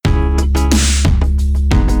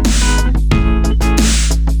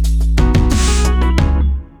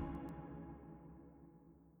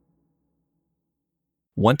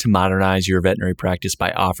Want to modernize your veterinary practice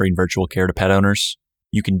by offering virtual care to pet owners?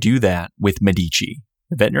 You can do that with Medici.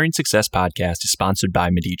 The Veterinarian Success Podcast is sponsored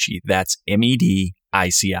by Medici. That's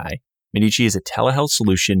MEDICI. Medici is a telehealth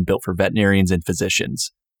solution built for veterinarians and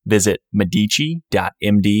physicians. Visit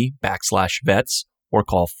medici.md/vets or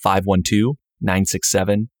call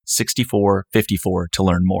 512-967-6454 to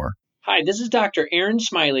learn more. Hi, this is Dr. Aaron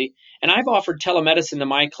Smiley, and I've offered telemedicine to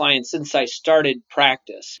my clients since I started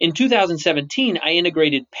practice. In 2017, I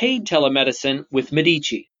integrated paid telemedicine with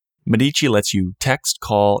Medici. Medici lets you text,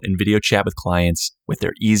 call, and video chat with clients with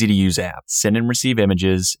their easy-to-use app. Send and receive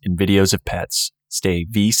images and videos of pets, stay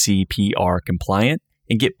VCPR compliant,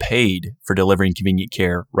 and get paid for delivering convenient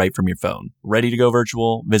care right from your phone. Ready to go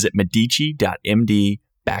virtual? Visit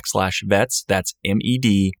medici.md/vets. That's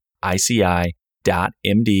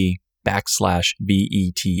medici.md/VETS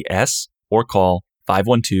or call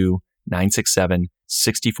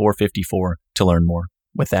 512-967-6454 to learn more.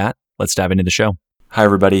 With that, let's dive into the show. Hi,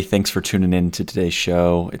 everybody. Thanks for tuning in to today's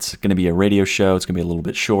show. It's going to be a radio show. It's going to be a little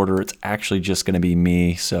bit shorter. It's actually just going to be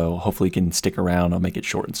me, so hopefully you can stick around. I'll make it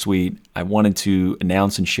short and sweet. I wanted to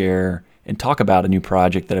announce and share and talk about a new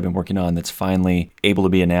project that I've been working on that's finally able to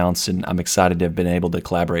be announced, and I'm excited to have been able to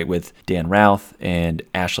collaborate with Dan Routh and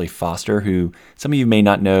Ashley Foster, who some of you may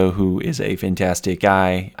not know, who is a fantastic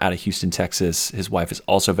guy out of Houston, Texas. His wife is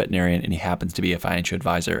also a veterinarian, and he happens to be a financial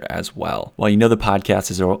advisor as well. While you know the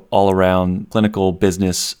podcast is all around clinical,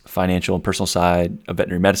 business, financial, and personal side of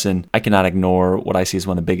veterinary medicine, I cannot ignore what I see as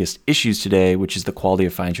one of the biggest issues today, which is the quality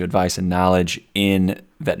of financial advice and knowledge in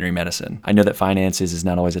veterinary medicine. I know that finances is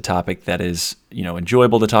not always a topic that is,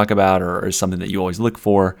 enjoyable to talk about or is something that you always look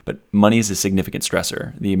for, but money is a significant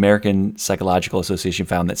stressor. The American Psychological Association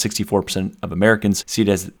found that 64% of Americans see it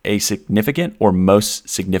as a significant or most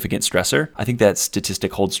significant stressor. I think that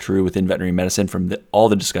statistic holds true within veterinary medicine from all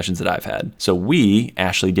the discussions that I've had. So we,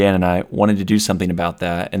 Ashley, Dan, and I wanted to do something about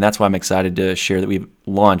that, and that's why I'm excited to share that we've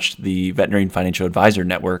launched the Veterinarian Financial Advisor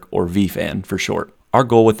Network, or VFAN for short. Our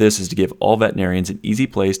goal with this is to give all veterinarians an easy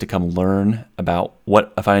place to come learn about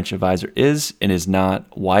what a financial advisor is and is not,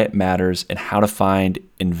 why it matters, and how to find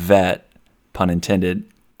and vet, pun intended,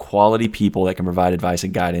 quality people that can provide advice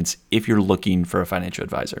and guidance if you're looking for a financial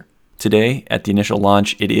advisor. Today, at the initial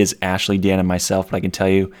launch, it is Ashley, Dan, and myself, but I can tell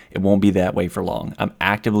you it won't be that way for long. I'm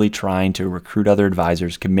actively trying to recruit other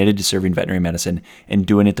advisors committed to serving veterinary medicine and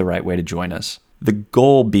doing it the right way to join us. The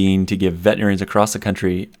goal being to give veterinarians across the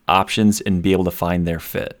country options and be able to find their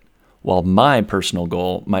fit. While my personal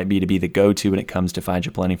goal might be to be the go-to when it comes to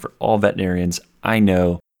financial planning for all veterinarians, I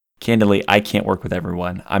know, candidly, I can't work with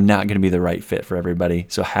everyone. I'm not going to be the right fit for everybody.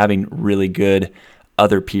 So having really good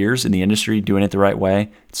other peers in the industry doing it the right way,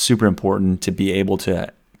 it's super important to be able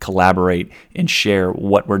to collaborate and share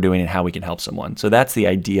what we're doing and how we can help someone. So that's the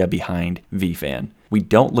idea behind VFAN. We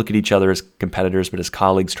don't look at each other as competitors, but as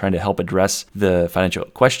colleagues trying to help address the financial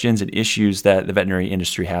questions and issues that the veterinary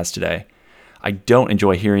industry has today. I don't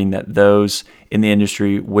enjoy hearing that those in the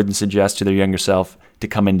industry wouldn't suggest to their younger self to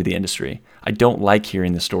come into the industry. I don't like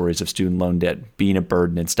hearing the stories of student loan debt being a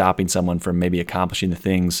burden and stopping someone from maybe accomplishing the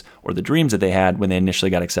things or the dreams that they had when they initially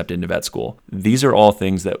got accepted into vet school. These are all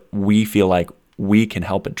things that we feel like we can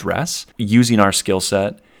help address using our skill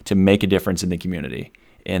set to make a difference in the community.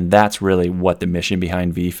 And that's really what the mission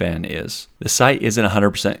behind VFAN is. The site isn't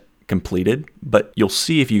 100% completed, but you'll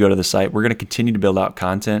see if you go to the site, we're going to continue to build out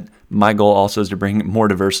content. My goal also is to bring more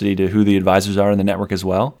diversity to who the advisors are in the network as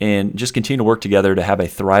well, and just continue to work together to have a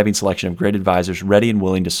thriving selection of great advisors ready and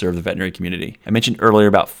willing to serve the veterinary community. I mentioned earlier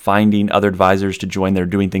about finding other advisors to join that are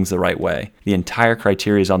doing things the right way. The entire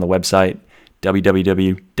criteria is on the website,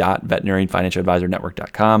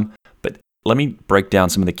 www.veterinarianfinancialadvisornetwork.com. Let me break down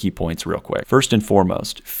some of the key points real quick. First and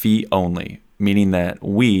foremost, fee only, meaning that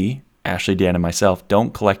we, Ashley, Dan, and myself,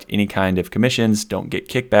 don't collect any kind of commissions, don't get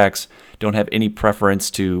kickbacks, don't have any preference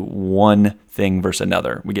to one thing versus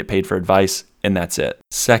another. We get paid for advice, and that's it.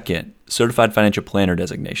 Second, certified financial planner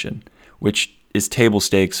designation, which is table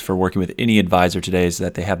stakes for working with any advisor today, is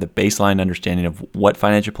that they have the baseline understanding of what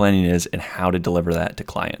financial planning is and how to deliver that to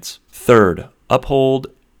clients. Third, uphold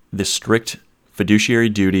the strict fiduciary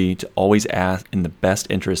duty to always act in the best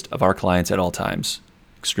interest of our clients at all times.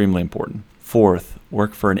 Extremely important. Fourth,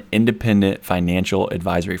 work for an independent financial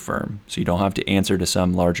advisory firm, so you don't have to answer to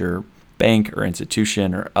some larger bank or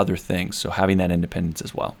institution or other things. So having that independence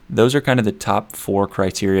as well. Those are kind of the top 4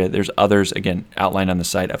 criteria. There's others, again, outlined on the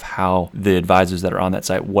site of how the advisors that are on that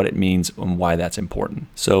site, what it means and why that's important.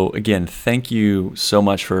 So again, thank you so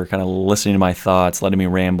much for kind of listening to my thoughts, letting me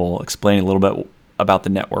ramble, explaining a little bit about the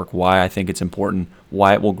network, why I think it's important,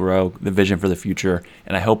 why it will grow, the vision for the future.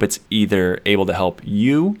 And I hope it's either able to help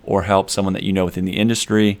you or help someone that you know within the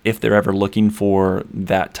industry. If they're ever looking for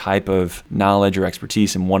that type of knowledge or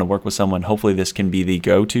expertise and want to work with someone, hopefully this can be the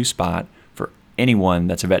go-to spot for anyone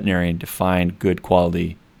that's a veterinarian to find good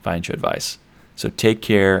quality financial advice. So take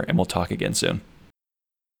care, and we'll talk again soon.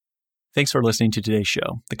 Thanks for listening to today's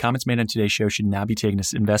show. The comments made on today's show should not be taken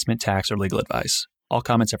as investment, tax, or legal advice. All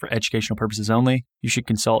comments are for educational purposes only. You should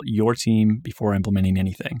consult your team before implementing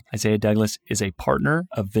anything. Isaiah Douglas is a partner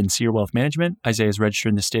of Vincere Wealth Management. Isaiah is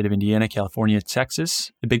registered in the state of Indiana, California, Texas.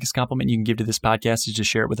 The biggest compliment you can give to this podcast is to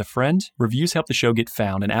share it with a friend. Reviews help the show get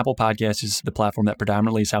found, and Apple Podcasts is the platform that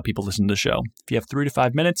predominantly is how people listen to the show. If you have 3 to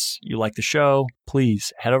 5 minutes, you like the show,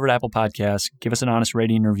 please head over to Apple Podcasts, give us an honest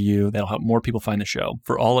rating and review. That'll help more people find the show.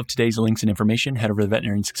 For all of today's links and information, head over to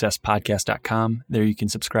veterinariansuccesspodcast.com. There you can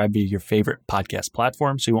subscribe via your favorite podcast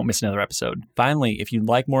platform so you won't miss another episode. Finally, if you'd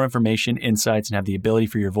like more information, insights, and have the ability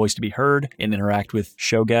for your voice to be heard and interact with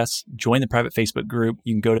show guests, join the private Facebook group.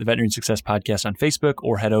 You can go to the Veterinarian Success Podcast on Facebook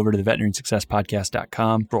or head over to the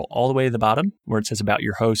veterinariansuccesspodcast.com. Scroll all the way to the bottom where it says about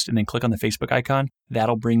your host and then click on the Facebook icon.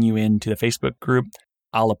 That'll bring you into the Facebook group.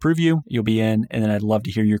 I'll approve you, you'll be in, and then I'd love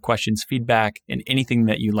to hear your questions, feedback, and anything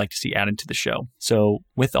that you'd like to see added to the show. So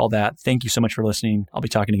with all that, thank you so much for listening. I'll be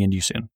talking again to you soon.